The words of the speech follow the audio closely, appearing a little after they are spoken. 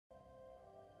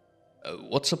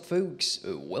What's up, folks?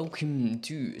 Welcome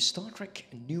to Star Trek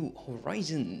New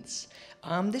Horizons.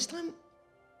 This time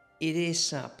it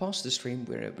is past the stream.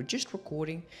 We're just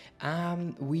recording.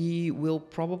 We will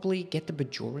probably get the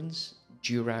Bajorans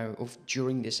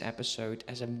during this episode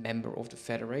as a member of the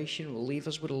Federation. Will leave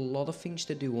us with a lot of things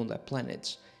to do on their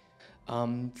planets.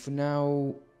 For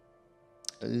now,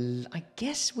 I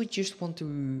guess we just want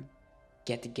to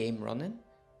get the game running.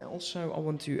 And also, I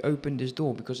want to open this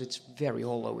door because it's very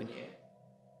hollow in here.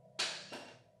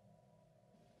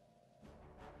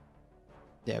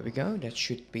 There we go. That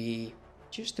should be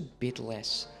just a bit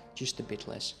less. Just a bit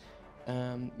less.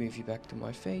 Move you back to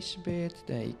my face a bit.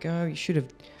 There you go. You should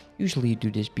have... Usually you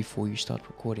do this before you start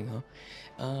recording,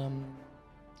 huh?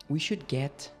 We should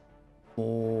get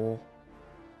more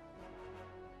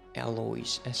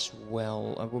alloys as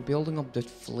well. We're building up the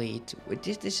fleet.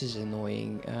 This is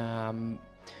annoying.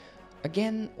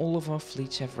 Again, all of our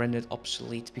fleets have rendered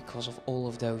obsolete because of all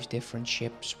of those different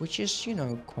ships, which is, you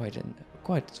know, quite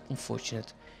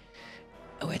unfortunate.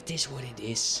 Oh, it is what it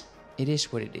is. It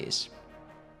is what it is.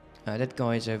 That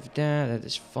guy is over there. That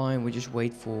is fine. We just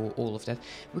wait for all of that.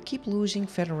 We keep losing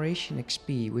Federation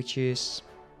XP, which is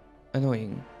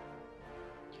annoying.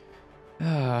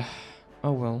 Oh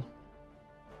well.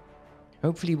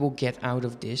 Hopefully we'll get out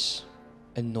of this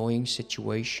annoying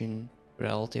situation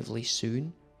relatively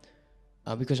soon.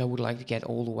 Because I would like to get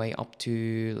all the way up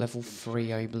to level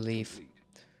 3, I believe.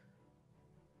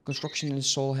 Construction in the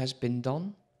Sol has been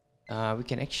done. We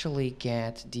can actually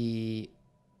get the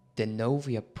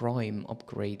Novia Prime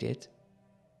upgraded.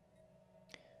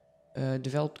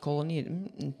 Developed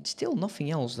colony. Still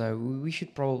nothing else though. We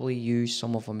should probably use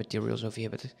some of our materials over here,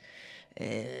 but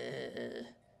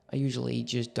I usually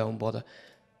just don't bother.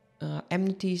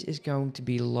 Amenities is going to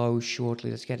be low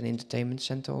shortly. Let's get an entertainment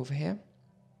center over here.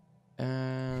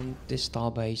 And this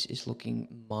starbase is looking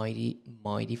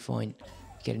mighty fine.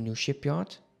 Get a new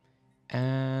shipyard.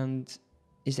 And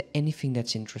is there anything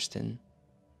that's interesting?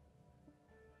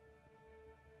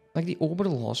 Like the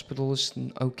orbital hospital is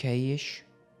okay-ish.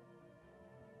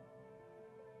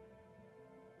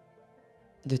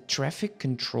 The traffic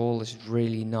control is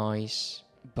really nice,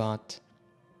 but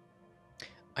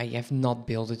I have not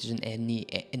built it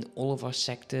in all of our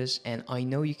sectors, and I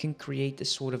know you can create a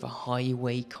sort of a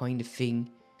highway kind of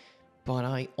thing, but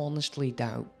I honestly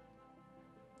doubt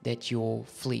that your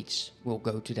fleets will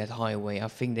go to that highway. I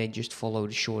think they just follow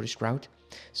the shortest route,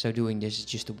 so doing this is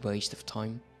just a waste of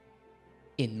time,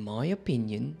 in my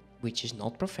opinion, which is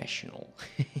not professional.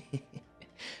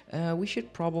 We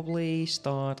should probably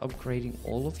start upgrading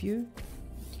all of you,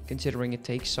 considering it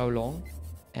takes so long.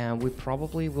 And we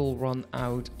probably will run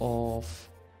out of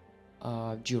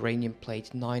uranium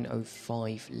plate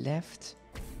 905 left.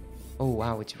 Oh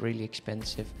wow, it's really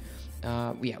expensive.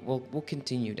 Yeah, we'll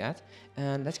continue that.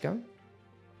 And let's go.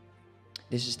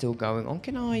 This is still going on.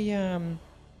 Can I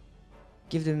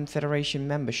give them Federation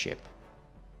membership?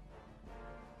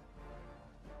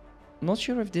 I'm not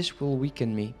sure if this will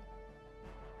weaken me.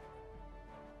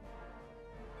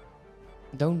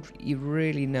 Don't you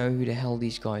really know who the hell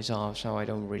these guys are, so I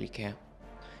don't really care.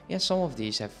 Yeah, some of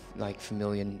these have like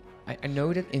familiar... I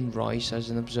know that in Rise as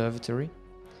an observatory.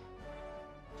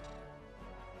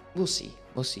 We'll see,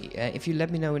 we'll see. If you let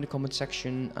me know in the comment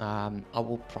section, I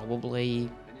will probably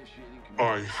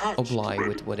oblige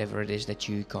with whatever it is that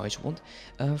you guys want.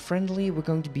 Friendly, we're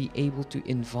going to be able to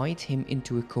invite him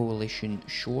into a coalition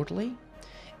shortly.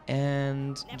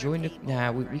 And join the...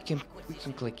 Nah, we can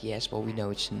click yes, but we know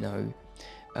it's no.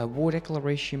 War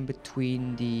declaration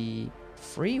between the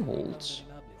freeholds.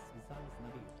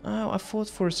 Oh, I thought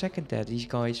for a second that these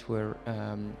guys were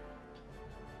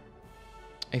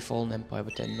a fallen empire,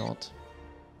 but they're not.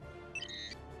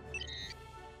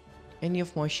 Any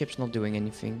of my ships not doing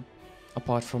anything,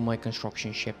 apart from my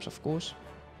construction ships, of course.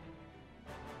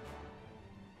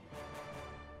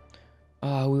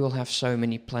 We will have so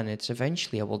many planets.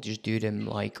 Eventually I will just do them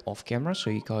like off camera, so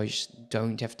you guys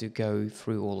don't have to go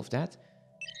through all of that.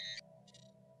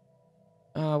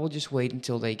 We'll just wait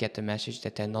until they get the message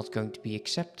that they're not going to be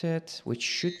accepted, which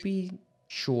should be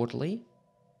shortly.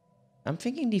 I'm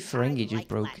thinking the Ferengi just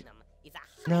broke.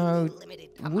 No,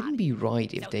 it wouldn't be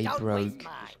right if they broke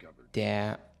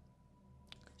their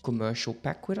commercial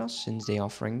pact with us, since they are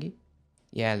Ferengi.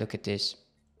 Yeah, look at this.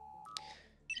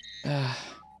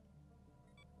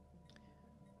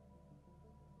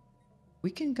 We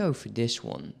can go for this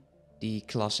one, the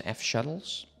Class F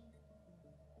shuttles.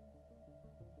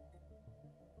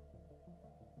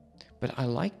 But I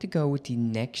like to go with the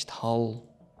next hull,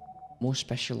 more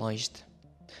specialized.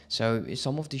 So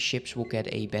some of the ships will get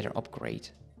a better upgrade.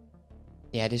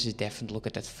 Yeah, this is definitely, look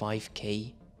at that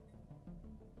 5k.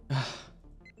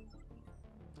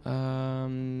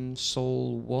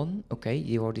 Sol 1. Okay,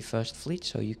 you are the first fleet,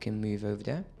 so you can move over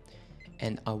there.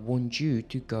 And I want you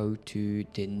to go to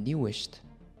the newest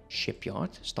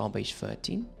shipyard, Starbase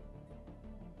 13.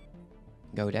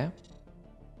 Go there.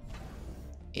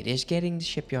 It is getting the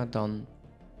shipyard done.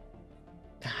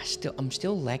 I'm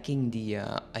still lacking the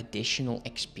additional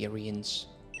experience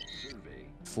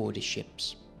for the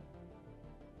ships.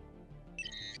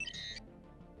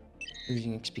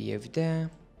 Losing XP over there.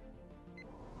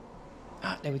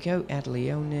 There we go. Add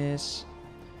Leonis.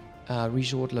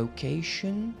 Resort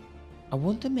location. I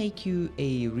want to make you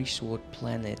a resort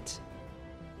planet.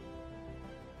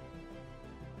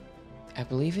 I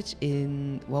believe it's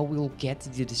in... Well, we'll get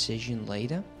the decision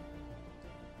later.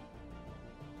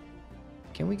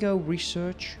 Can we go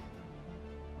research?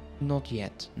 Not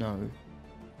yet, no.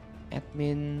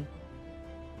 Admin.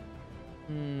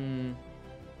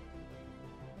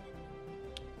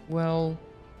 Well.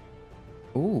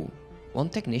 Ooh. One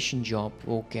technician job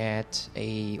will get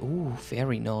a... Ooh,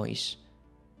 very nice.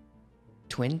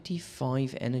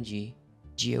 25 energy.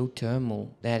 Geothermal.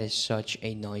 That is such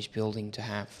a nice building to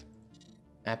have.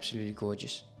 Absolutely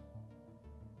gorgeous.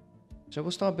 So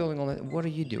we'll start building on it. What are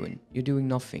you doing? You're doing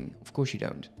nothing. Of course you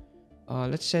don't.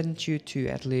 Let's send you to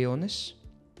Atleonis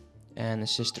and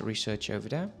assist the research over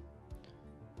there.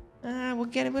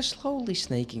 We're slowly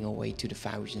snaking our way to the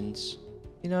thousands.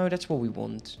 You know, that's what we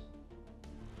want.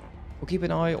 We'll keep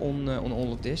an eye on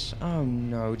all of this. Oh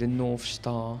no, the North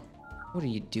Star. What are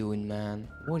you doing, man?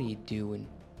 What are you doing?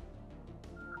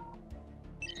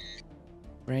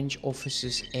 Branch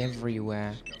offices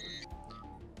everywhere.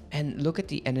 And look at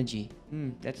the energy.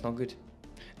 That's not good.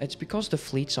 It's because the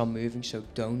fleets are moving, so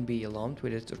don't be alarmed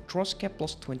with it. The cross cap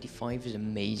plus 25 is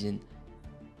amazing.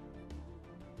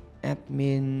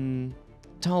 Admin...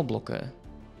 Tile blocker.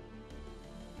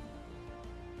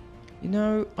 You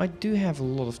know, I do have a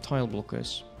lot of tile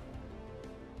blockers.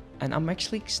 And I'm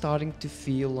actually starting to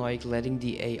feel like letting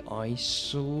the AI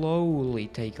slowly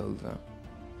take over.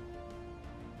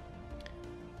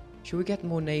 Should we get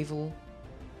more naval?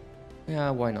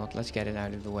 Yeah, why not? Let's get it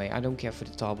out of the way. I don't care for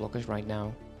the tile blockers right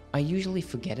now. I usually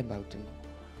forget about them.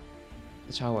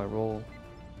 That's how I roll.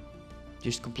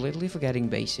 Just completely forgetting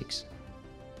basics.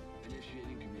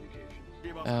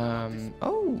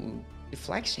 Oh, the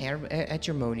flag's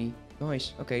hegemony.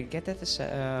 Nice. Okay, get that as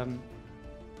are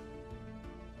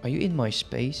you in my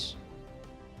space?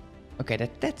 Okay,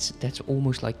 that's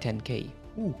almost like 10k.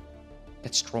 Ooh,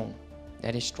 that's strong.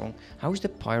 That is strong. How's the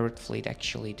pirate fleet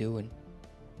actually doing?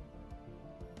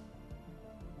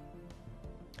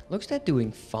 Looks they're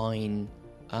doing fine.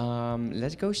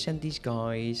 Let's go send these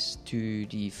guys to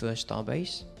the first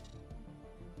starbase.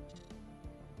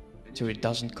 So it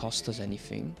doesn't cost us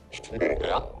anything. I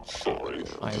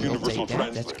will take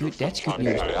that. That's good. That's good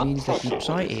news. It means that the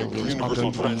Psy aliens are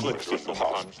going to be...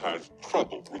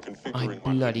 I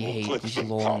bloody hate these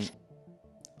long...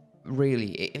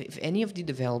 Really, if any of the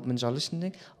developments are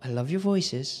listening, I love your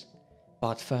voices.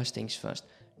 But first things first.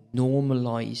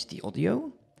 Normalize the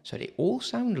audio. So they all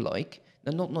sound alike.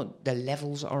 Not the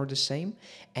levels are the same.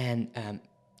 And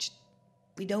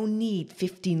we don't need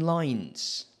 15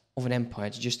 lines of an empire.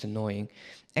 It's just annoying.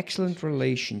 Excellent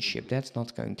relationship. That's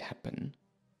not going to happen.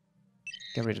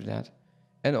 Get rid of that.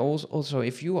 And also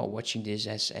if you are watching this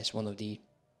as one of the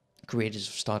creators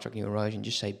of Star Trek New Horizons,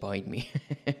 just say bite me.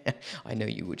 I know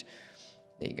you would.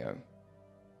 There you go.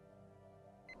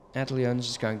 Atleonis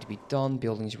is going to be done.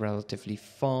 Building's relatively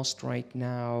fast right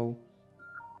now.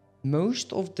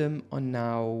 Most of them are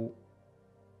now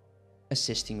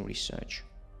assisting research.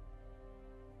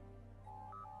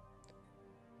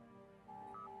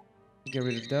 Get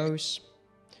rid of those.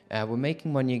 We're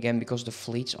making money again because the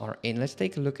fleets are in. Let's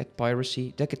take a look at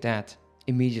piracy. Look at that.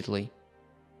 Immediately.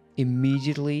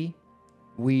 Immediately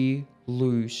we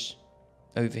lose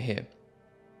over here.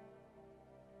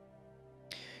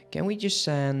 Can we just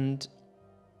send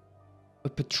a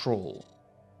patrol?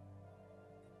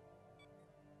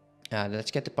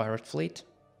 Let's get the pirate fleet.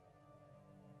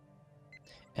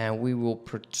 And we will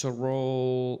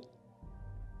patrol...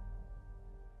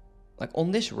 Like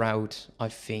on this route, I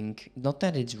think, not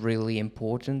that it's really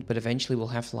important, but eventually we'll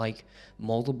have like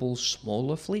multiple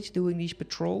smaller fleets doing these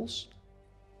patrols.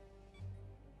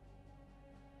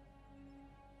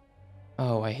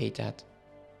 Oh, I hate that.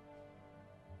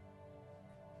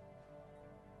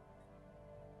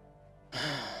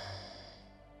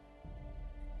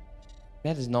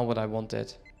 That is not what I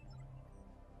wanted.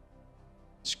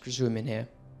 Let's zoom in here.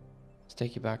 Let's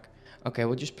take you back. Okay,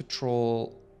 we'll just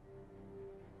patrol...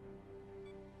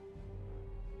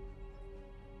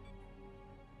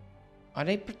 Are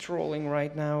they patrolling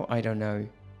right now? I don't know.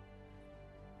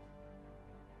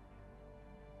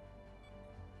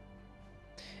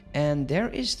 And there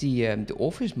is the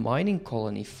office mining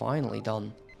colony finally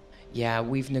done. Yeah,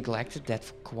 we've neglected that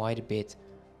for quite a bit.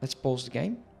 Let's pause the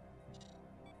game.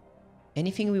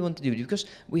 Anything we want to do, because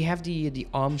we have the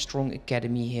Armstrong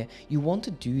Academy here. You want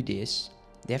to do this.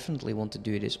 Definitely want to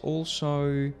do this.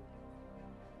 Also,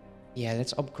 yeah,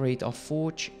 let's upgrade our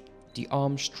forge, the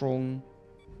Armstrong.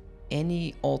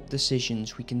 Any odd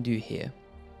decisions we can do here?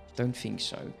 Don't think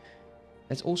so.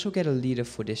 Let's also get a leader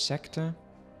for this sector.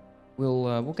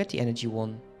 We'll get the energy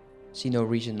one. See no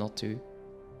reason not to.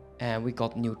 And we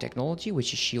got new technology,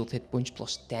 which is shield hit points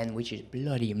plus 10, which is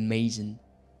bloody amazing.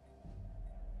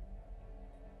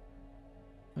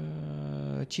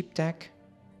 Cheap tech.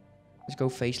 Let's go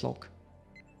face lock.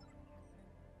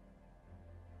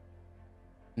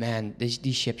 Man,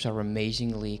 these ships are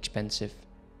amazingly expensive.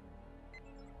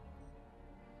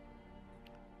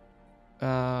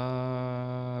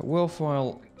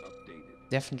 Worthwhile.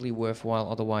 Definitely worthwhile,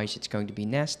 otherwise it's going to be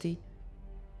nasty.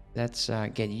 Let's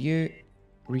get you.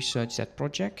 Research that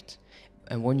project.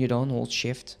 And when you're done, hold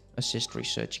shift. Assist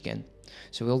research again.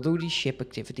 So we'll do these ship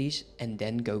activities and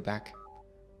then go back.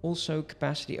 Also,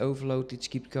 capacity overload, let's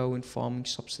keep going, farming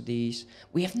subsidies.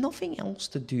 We have nothing else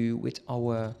to do with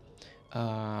our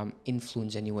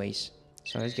influence anyways.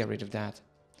 So let's get rid of that.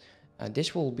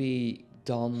 This will be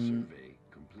done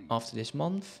after this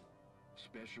month.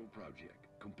 Special project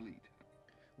complete.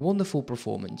 Wonderful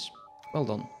performance. Well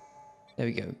done. There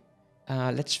we go.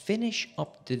 Let's finish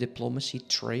up the diplomacy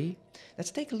tree. Let's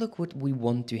take a look what we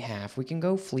want to have. We can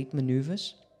go fleet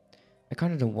maneuvers. I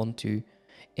kind of don't want to.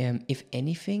 If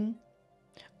anything,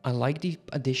 I like the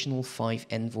additional 5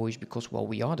 envoys because, well,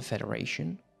 we are the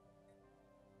Federation.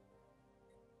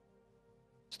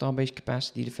 Starbase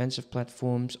capacity, defensive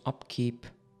platforms, upkeep.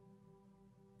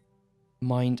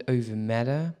 Mind over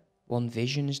matter. 1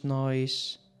 vision is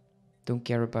nice. Don't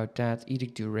care about that.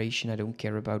 Edict duration, I don't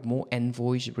care about. More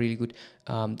envoys, really good.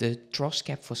 The trust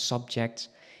cap for subjects,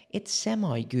 it's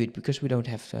semi-good because we don't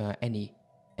have any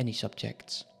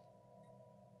subjects.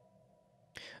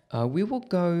 We will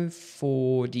go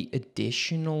for the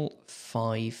additional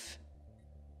 5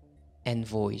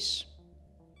 envoys.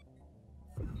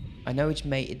 I know it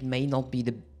may not be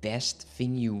the best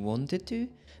thing you wanted to,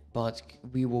 but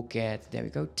we will get, there we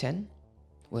go, 10.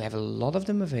 We'll have a lot of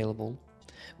them available.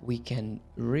 We can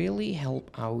really help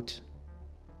out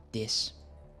this.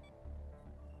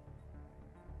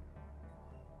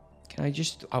 Can I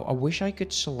just, I wish I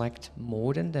could select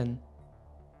more than then.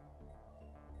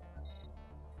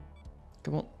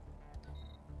 Come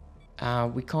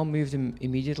on. We can't move them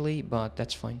immediately, but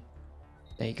that's fine.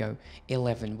 There you go.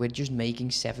 11. We're just making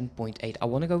 7.8. I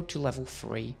want to go to level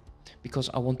 3 because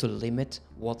I want to limit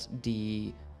what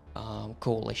the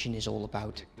coalition is all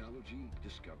about.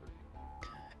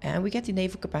 And we get the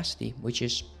naval capacity, which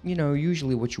is, you know,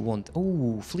 usually what you want.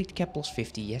 Oh, fleet cap plus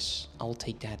 50. Yes, I'll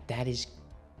take that. That is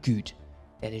good.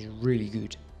 That is really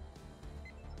good.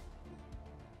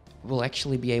 We'll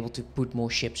actually be able to put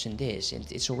more ships in this,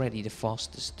 and it's already the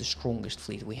fastest, the strongest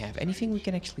fleet we have. Anything we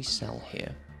can actually sell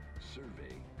here?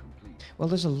 Well,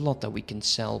 there's a lot that we can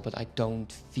sell, but I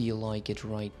don't feel like it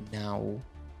right now.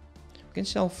 We can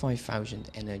sell 5,000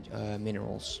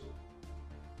 minerals.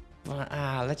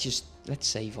 Let's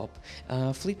save up.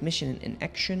 Fleet mission in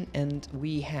action, and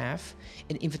we have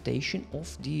an invitation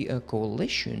of the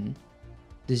coalition.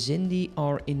 The Zindi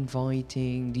are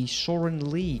inviting the Soren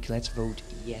League. Let's vote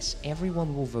yes.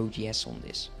 Everyone will vote yes on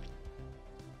this.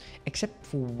 Except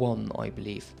for one, I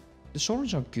believe. The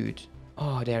Sorens are good.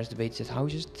 Oh, there's the baited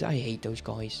houses. I hate those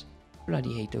guys.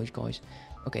 Bloody hate those guys.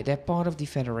 Okay, they're part of the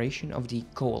Federation, of the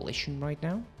coalition right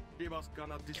now.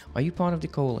 Are you part of the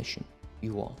coalition?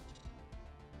 You are.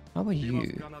 How about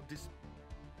you?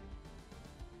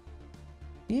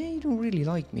 Yeah, you don't really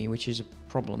like me, which is a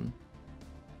problem.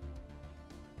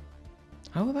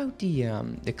 How about the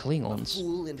Klingons?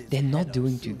 They're not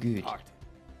doing too good.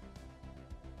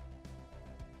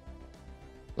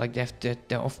 Like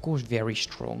they're of course very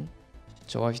strong,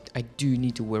 so I do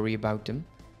need to worry about them.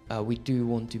 We do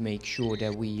want to make sure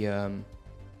that we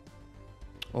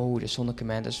oh, the Sonic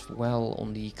Command as well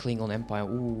on the Klingon Empire.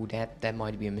 Ooh, that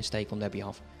might be a mistake on their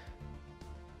behalf.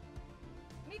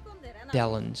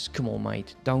 Talons, come on,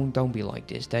 mate. Don't be like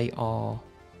this. They are.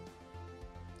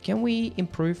 Can we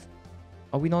improve?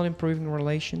 Are we not improving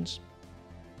relations?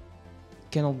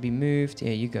 Cannot be moved.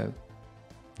 Here you go.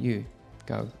 You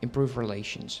go. Improve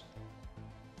relations.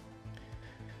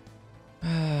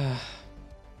 We're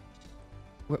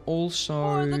also.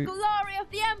 For the Galaria.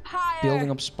 the Empire! Building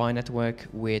up spy network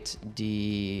with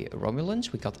the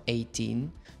Romulans. We got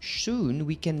 18. Soon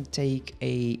we can take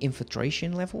a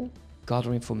infiltration level.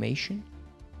 Gather information.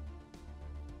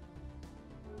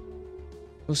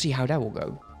 We'll see how that will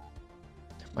go.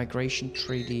 Migration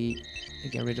treaty.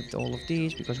 Get rid of all of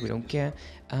these because we don't care.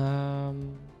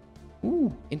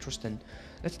 Ooh, interesting.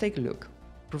 Let's take a look.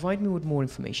 Provide me with more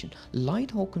information. Light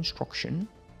hull construction.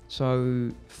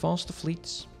 So, faster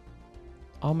fleets.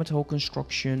 Armored hull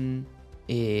construction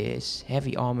is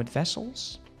heavy armored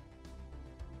vessels.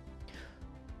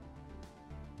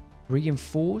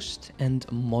 Reinforced and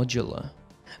modular.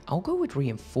 I'll go with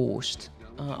reinforced.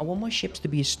 I want my ships to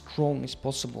be as strong as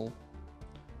possible.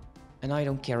 And I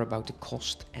don't care about the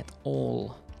cost at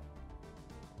all.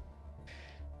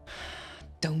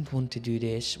 Don't want to do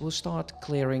this. We'll start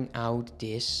clearing out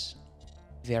this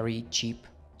very cheap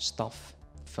stuff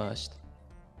first.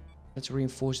 Let's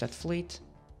reinforce that fleet.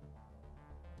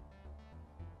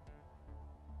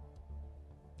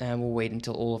 And we'll wait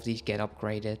until all of these get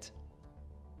upgraded.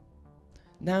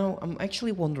 Now, I'm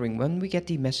actually wondering, when we get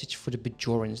the message for the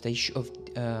Bajorans, they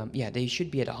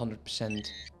should be at 100%.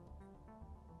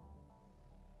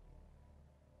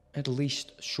 At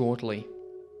least shortly.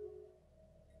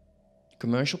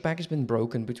 Commercial pack has been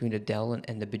broken between the Dell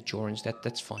and the Bajorans.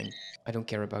 That's fine. I don't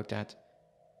care about that.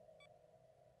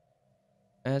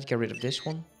 Let's get rid of this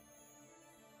one.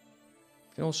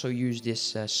 You can also use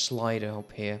this slider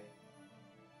up here.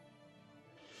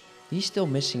 He's still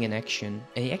missing in action,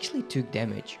 and he actually took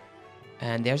damage.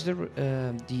 And there's the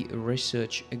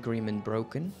research agreement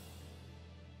broken.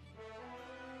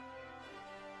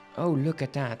 Oh, look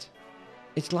at that.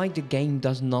 It's like the game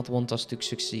does not want us to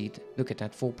succeed. Look at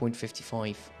that,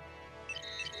 4.55.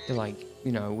 They're like,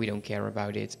 you know, we don't care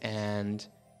about it. And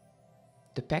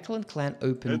the Peklan clan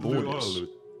open borders.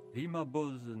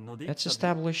 Let's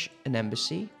establish an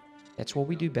embassy. That's what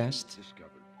we do best.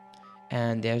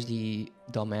 And there's the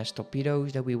dumbass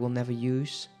torpedoes that we will never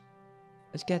use.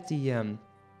 Let's get the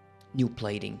new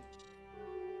plating.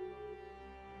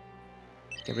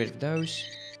 Get rid of those.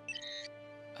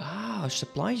 Ah,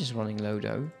 supplies is running low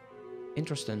though.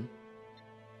 Interesting.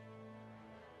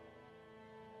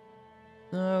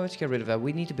 No, let's get rid of that.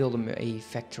 We need to build a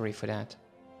factory for that.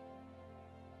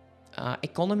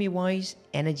 Economy-wise,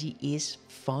 energy is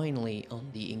finally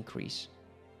on the increase.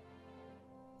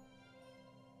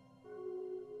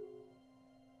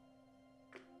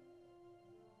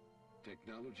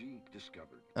 Technology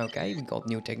discovered. Okay, we got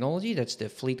new technology. That's the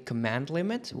fleet command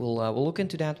limit. We'll look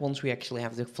into that once we actually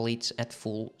have the fleets at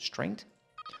full strength.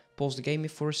 Pause the game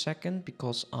for a second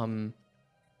because I'm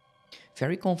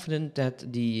very confident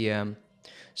that the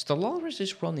Stellaris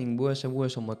is running worse and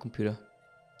worse on my computer.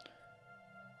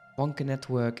 Bunker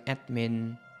network,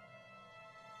 admin.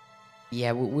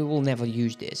 Yeah, we will never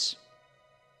use this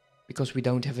because we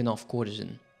don't have enough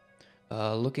courtesan.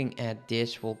 Looking at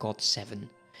this, we'll got 7.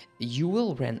 You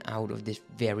will run out of this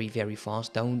very, very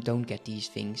fast. Don't get these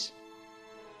things.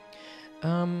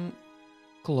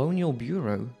 Colonial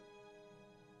Bureau.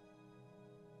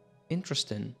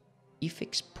 Interesting.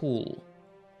 Efix pool.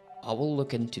 I will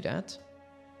look into that.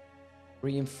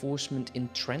 Reinforcement in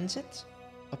transit.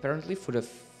 Apparently for the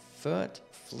 3rd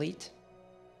fleet.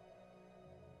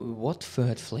 What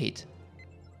 3rd fleet?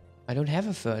 I don't have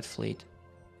a 3rd fleet.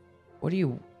 What are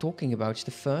you talking about? It's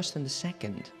the 1st and the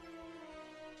 2nd.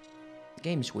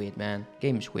 Game is weird, man.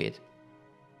 Game is weird.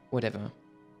 Whatever.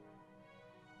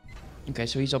 Okay,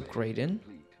 so he's upgrading.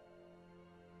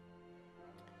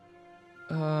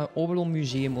 Orbital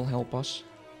Museum will help us.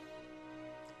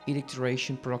 Edict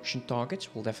duration production targets.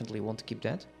 We'll definitely want to keep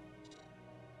that.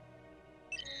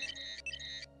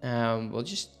 We'll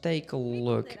just take a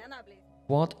look.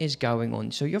 What is going on?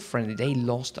 So you're friendly. They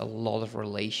lost a lot of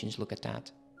relations. Look at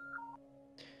that.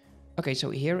 Okay,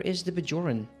 so here is the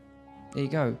Bajoran. There you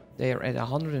go. They are at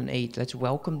 108. Let's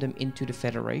welcome them into the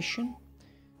Federation.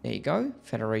 There you go.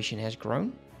 Federation has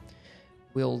grown.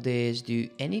 Will this do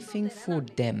anything for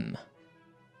them?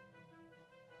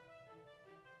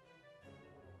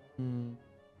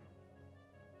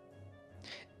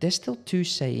 There's still 2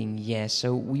 saying yes.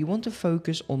 So we want to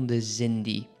focus on the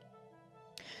Zindi.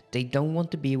 They don't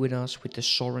want to be with us with the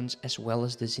Sorens as well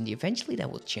as the Zindi. Eventually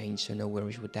that will change, so no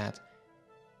worries with that.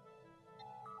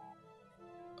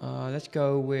 Let's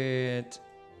go with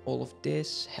all of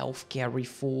this. Healthcare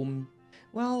reform.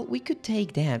 Well, we could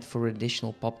take that for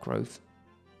additional pop growth.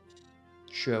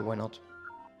 Sure, why not?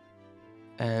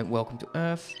 And welcome to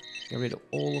Earth. Get rid of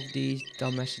all of these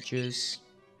dumb messages.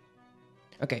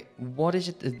 Okay, what is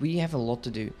it? We have a lot to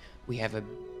do. We have a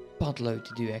buttload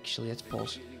to do actually. Let's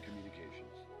pause.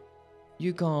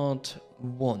 You got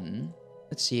 1.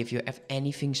 Let's see if you have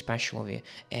anything special over here.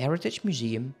 A heritage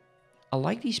museum. I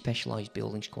like these specialized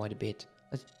buildings quite a bit.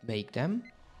 Let's make them.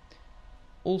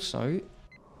 Also,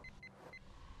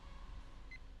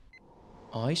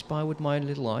 I spy with my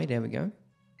little eye. There we go.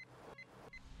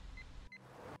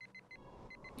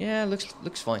 Yeah,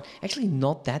 looks fine. Actually,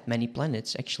 not that many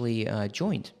planets actually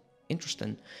joined.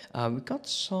 Interesting. We got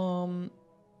some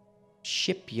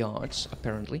shipyards,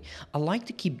 apparently. I like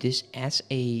to keep this as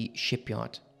a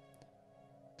shipyard.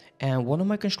 And one of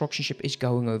my construction ship is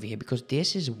going over here because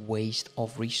this is waste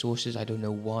of resources. I don't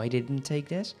know why they didn't take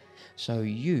this. So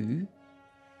you,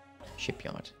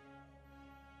 shipyard.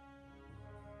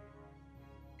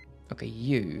 Okay,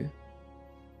 you.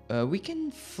 We can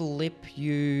flip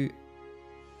you.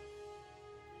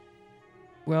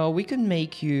 Well, we can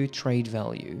make you trade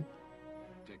value.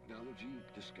 Technology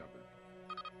discovered.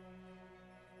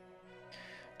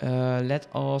 Let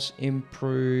us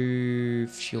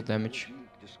improve shield damage. Technology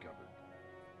discovered.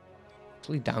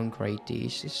 Actually downgrade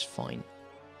these, this is fine.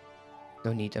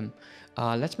 Don't need them.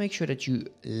 Let's make sure that you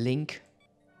link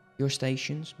your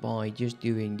stations by just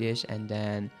doing this, and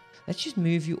then let's just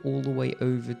move you all the way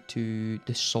over to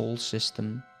the Sol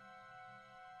system.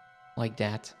 Like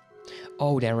that.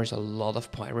 Oh, there is a lot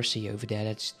of piracy over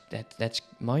there. That's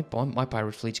my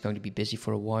pirate fleet's going to be busy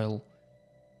for a while.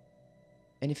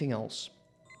 Anything else?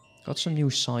 Got some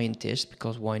new scientists,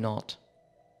 because why not?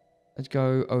 Let's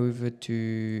go over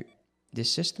to this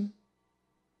system.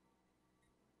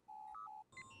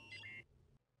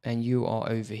 And you are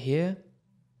over here.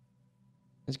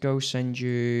 Let's go send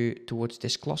you towards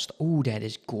this cluster. Oh, that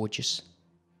is gorgeous.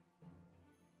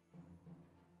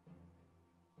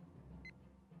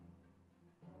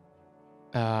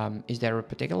 Is there a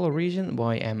particular reason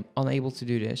why I'm unable to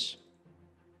do this?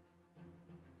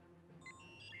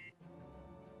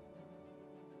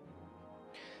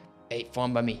 Hey,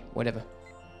 fine by me, whatever.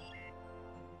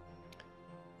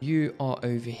 You are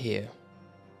over here.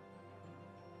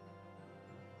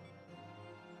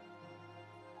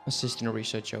 Assistant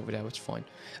research over there, it's fine.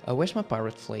 Where's my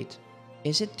pirate fleet?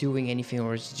 Is it doing anything,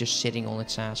 or is it just sitting on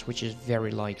its ass, which is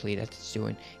very likely that it's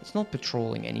doing? It's not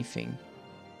patrolling anything.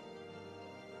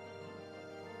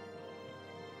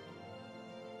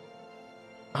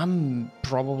 I'm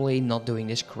probably not doing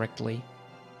this correctly.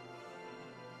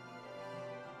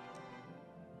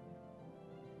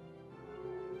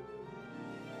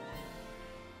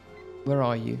 Where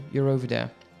are you? You're over there.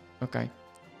 Okay.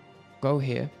 Go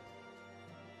here.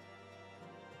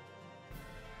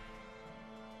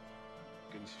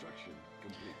 Construction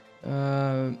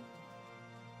complete.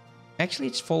 Actually,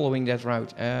 it's following that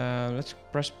route. Let's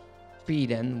press P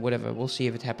then. Whatever. We'll see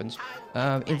if it happens.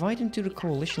 Invite him to the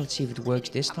coalition. Let's see if it works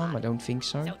this time. I don't think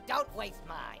so. So don't waste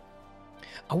mine.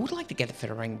 I would like to get a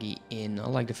Ferengi in. I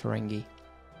like the Ferengi.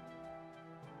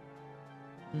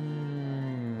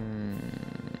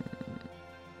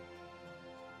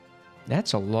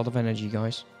 That's a lot of energy,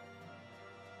 guys.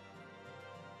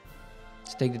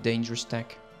 Let's take the dangerous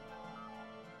tack.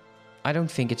 I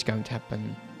don't think it's going to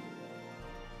happen.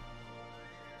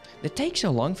 It takes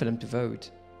so long for them to vote.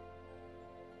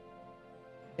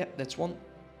 Yep, that's one.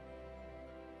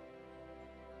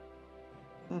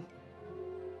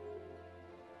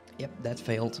 Yep, that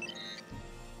failed.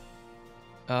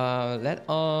 Let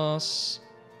us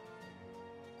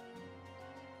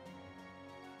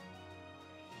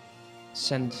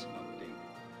send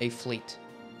a fleet.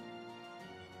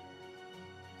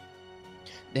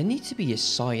 There needs to be a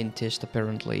scientist,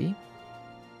 apparently.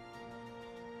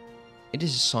 It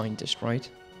is a scientist, right?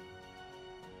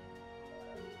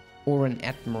 Or an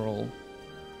admiral.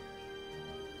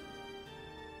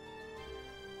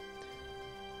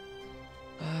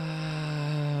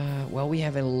 Well, we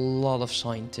have a lot of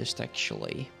scientists,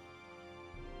 actually.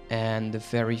 And the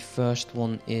very first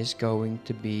one is going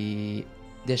to be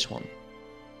this one.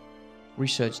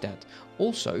 Research that.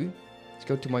 Also, let's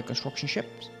go to my construction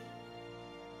ships.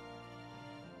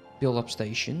 Build up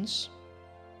stations.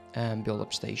 And build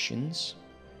up stations.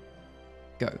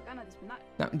 Go.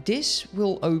 Now, this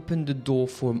will open the door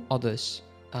for others,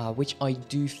 which I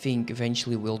do think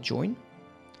eventually will join.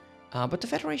 But the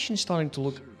Federation is starting to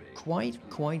look quite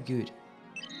good.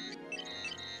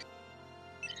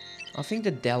 I think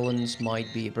the Dellans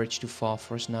might be a bridge too far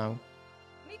for us now.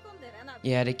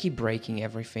 Yeah, they keep breaking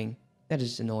everything. That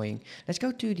is annoying. Let's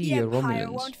go to the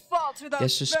Romulans. They're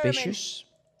suspicious.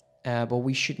 But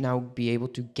we should now be able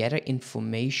to gather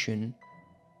information.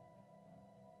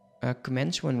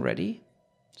 Commence when ready.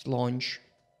 Let's launch.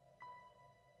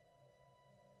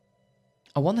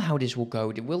 I wonder how this will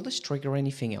go. Will this trigger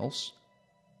anything else?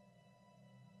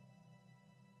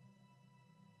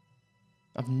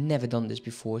 I've never done this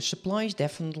before. Supplies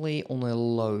definitely on a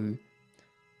low.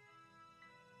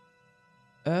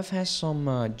 Earth has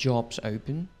some jobs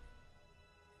open.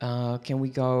 Can we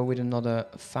go with another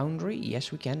foundry?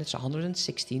 Yes, we can. It's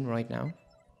 116 right now.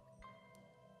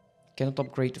 Cannot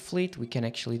upgrade the fleet. We can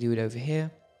actually do it over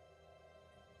here.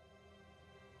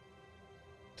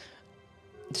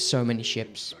 So many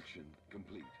ships.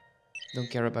 Don't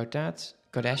care about that.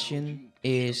 Cardassian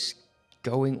is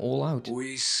going all out.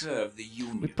 We serve the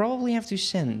Union. We probably have to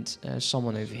send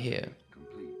someone over here.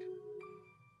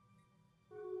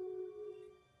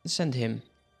 Send him.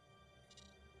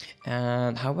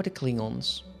 And how about the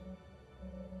Klingons?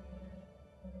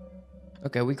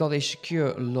 Okay, we got a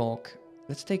secure log.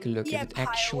 Let's take a look if it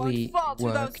actually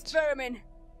worked.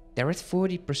 They're at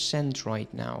 40%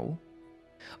 right now.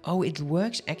 Oh, it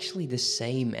works actually the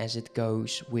same as it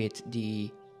goes with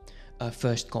the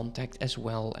first contact as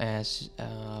well as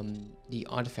the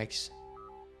artifacts.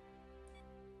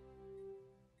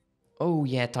 Oh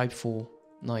yeah, type 4.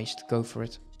 Nice, go for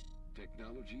it.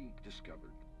 Technology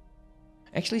discovered.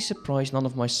 Actually surprised none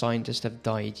of my scientists have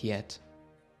died yet.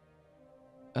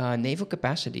 Naval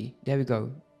capacity, there we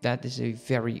go. That is a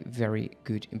very, very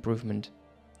good improvement.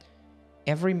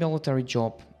 Every military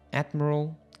job,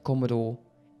 admiral, commodore,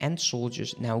 and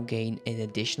soldiers now gain an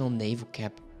additional naval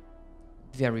cap.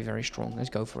 Very, very strong. Let's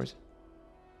go for it.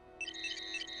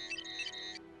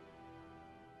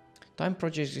 Time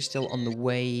project is still on the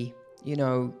way. You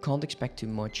know, can't expect too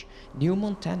much. New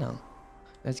Montana.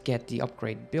 Let's get the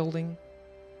upgrade building.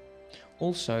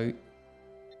 Also,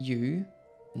 you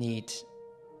need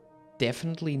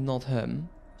definitely not him.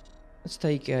 Let's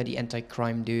take the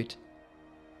anti-crime dude.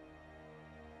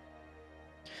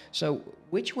 So,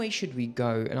 which way should we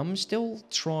go? And I'm still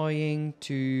trying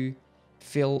to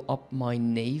fill up my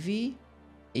navy.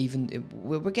 Even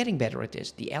we're getting better at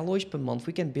this. The alloys per month,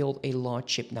 we can build a large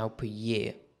ship now per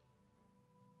year,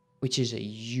 which is a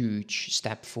huge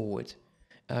step forward.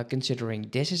 Considering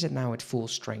this is now at full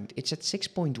strength. It's at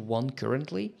 6.1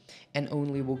 currently and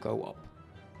only will go up.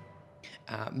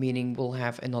 Meaning we'll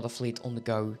have another fleet on the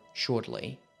go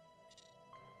shortly.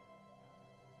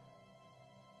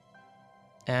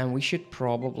 And we should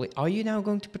probably... Are you now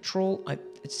going to patrol?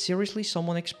 Seriously,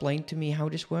 someone explain to me how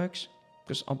this works?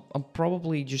 Because I'm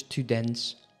probably just too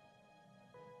dense.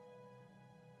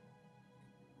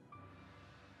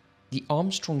 The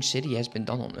Armstrong City has been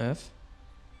done on Earth.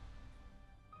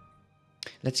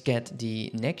 Let's get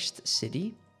the next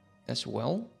city as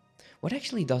well. What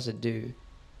actually does it do?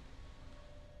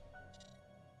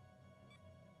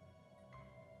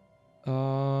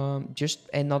 Just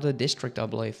another district, I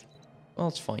believe. Well,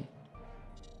 it's fine.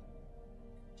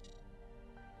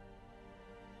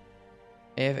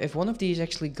 If one of these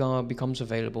actually becomes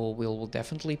available, we'll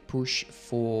definitely push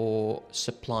for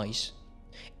supplies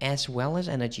as well as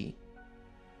energy.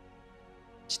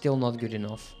 Still not good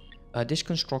enough. This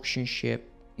construction ship,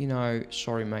 you know,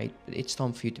 sorry mate, but it's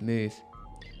time for you to move.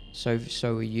 So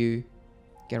are you.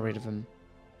 Get rid of them.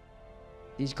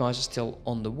 These guys are still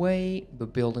on the way. We're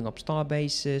building up star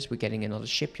bases. We're getting another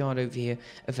shipyard over here.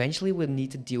 Eventually we'll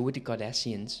need to deal with the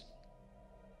Cardassians.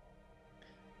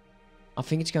 I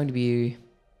think it's going to be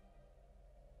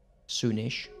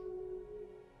soonish.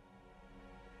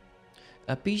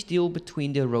 A peace deal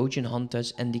between the Rojan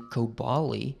hunters and the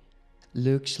Kobali.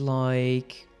 Looks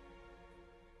like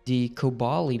the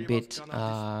Kobali bit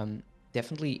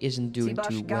definitely isn't doing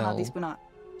too well.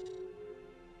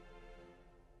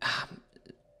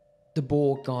 The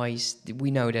Borg guys,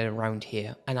 we know they're around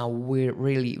here, and I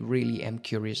really am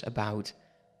curious about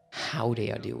how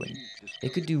they are doing. They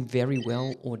could do very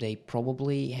well, or they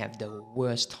probably have the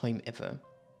worst time ever.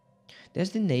 There's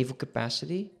the naval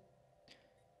capacity,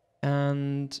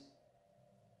 and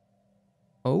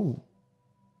oh,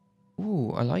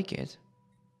 ooh, I like it.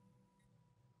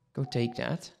 Go take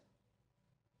that.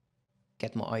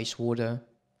 Get my ice water.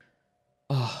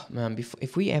 Oh man,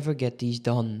 if we ever get these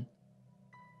done,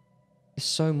 it's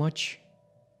so much,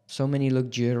 so many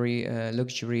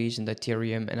luxuries and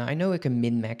deuterium, and I know I can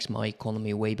min-max my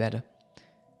economy way better.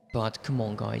 But come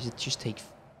on, guys, it just takes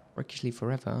freakishly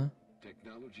forever.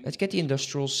 Let's get the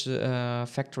industrial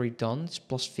factory done. It's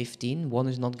plus 15. One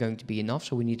is not going to be enough,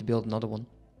 so we need to build another one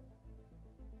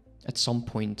at some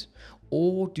point,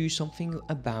 or do something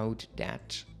about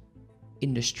that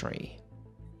industry.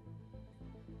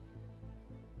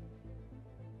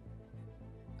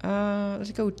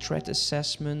 Let's go threat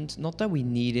assessment. Not that we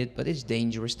need it, but it's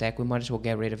dangerous tech. We might as well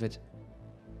get rid of it.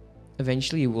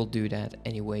 Eventually we'll do that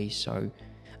anyway, so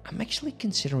I'm actually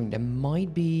considering there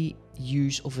might be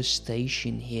use of a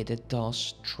station here that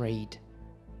does trade.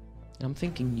 And I'm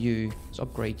thinking let's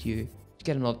upgrade you. Let's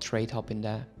get another trade hub in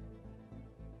there.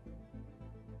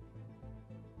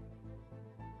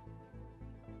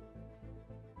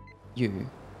 You.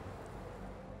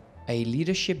 A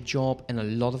leadership job and a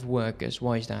lot of workers.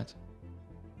 Why is that?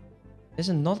 There's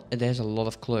a lot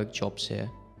of clerk jobs here.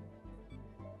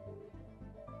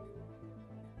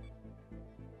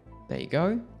 There you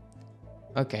go.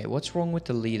 Okay, what's wrong with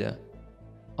the leader?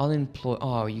 Unemployed.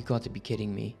 Oh, you got to be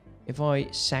kidding me. If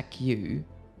I sack you...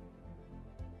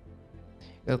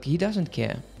 Look, he doesn't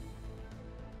care.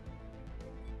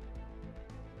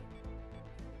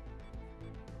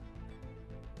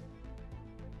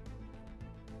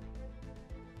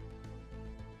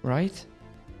 Right?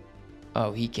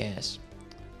 Oh, he cares.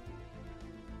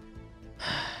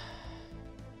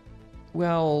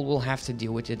 Well, we'll have to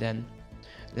deal with it then.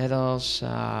 Let us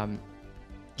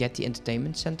get the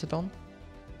entertainment center done.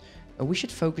 We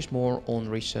should focus more on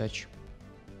research.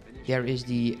 There is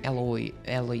the alloy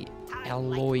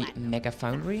mega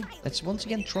foundry. Let's once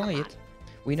again try it.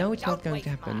 We know it's not going to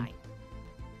happen.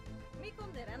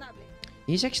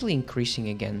 He's actually increasing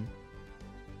again.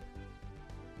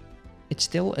 It's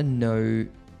still a no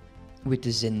with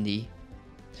the Zindi.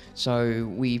 So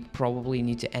we probably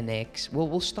need to annex. Well,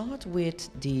 we'll start with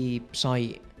the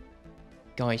Psy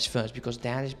guys first, because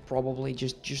that is probably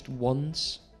just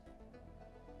once.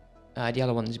 The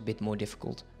other one is a bit more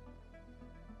difficult.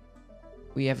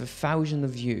 We have 1,000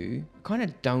 of you. Kind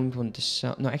of don't want to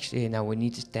sell. No, actually, no, we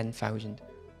need 10,000.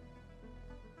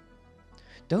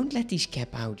 Don't let these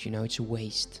cap out, you know, it's a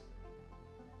waste.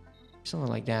 Something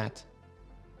like that.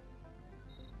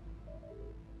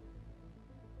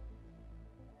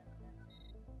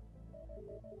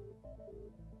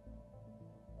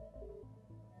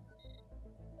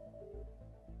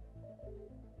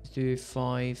 Do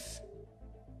 5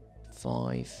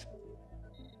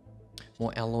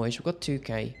 more alloys. We've got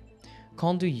 2k.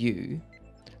 Can't do you.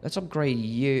 Let's upgrade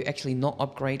you. Actually, not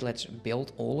upgrade. Let's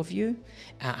build all of you.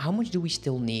 How much do we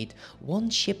still need?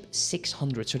 One ship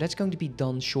 600. So that's going to be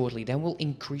done shortly. Then we'll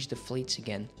increase the fleets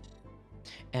again.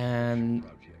 And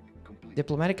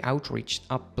diplomatic outreach.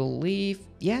 I believe,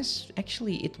 yes,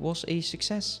 actually it was a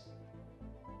success.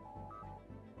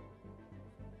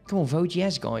 Come on, vote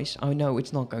yes, guys. Oh no,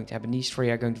 it's not going to happen. These three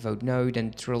are going to vote no, then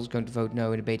the Trill's going to vote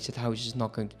no, and the Beta House is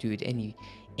not going to do it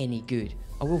any good.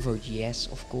 I will vote yes,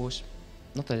 of course.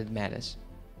 Not that it matters.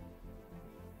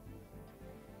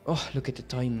 Oh, look at the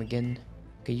time again.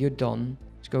 Okay, you're done.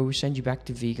 Let's go send you back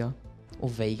to Vega. Or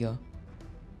Vega.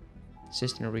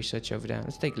 System research over there.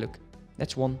 Let's take a look.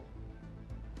 That's 1.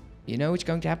 You know it's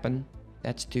going to happen.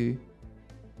 That's 2.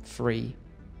 3.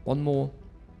 1 more.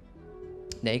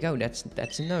 There you go, that's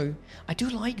a no. I do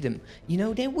like them. You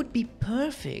know, they would be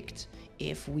perfect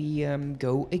if we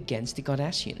go against the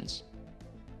Cardassians.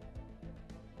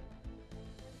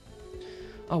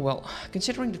 Oh well,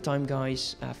 considering the time,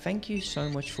 guys, thank you so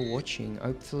much for watching.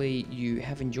 Hopefully you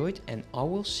have enjoyed, and I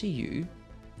will see you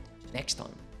next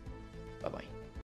time. Bye-bye.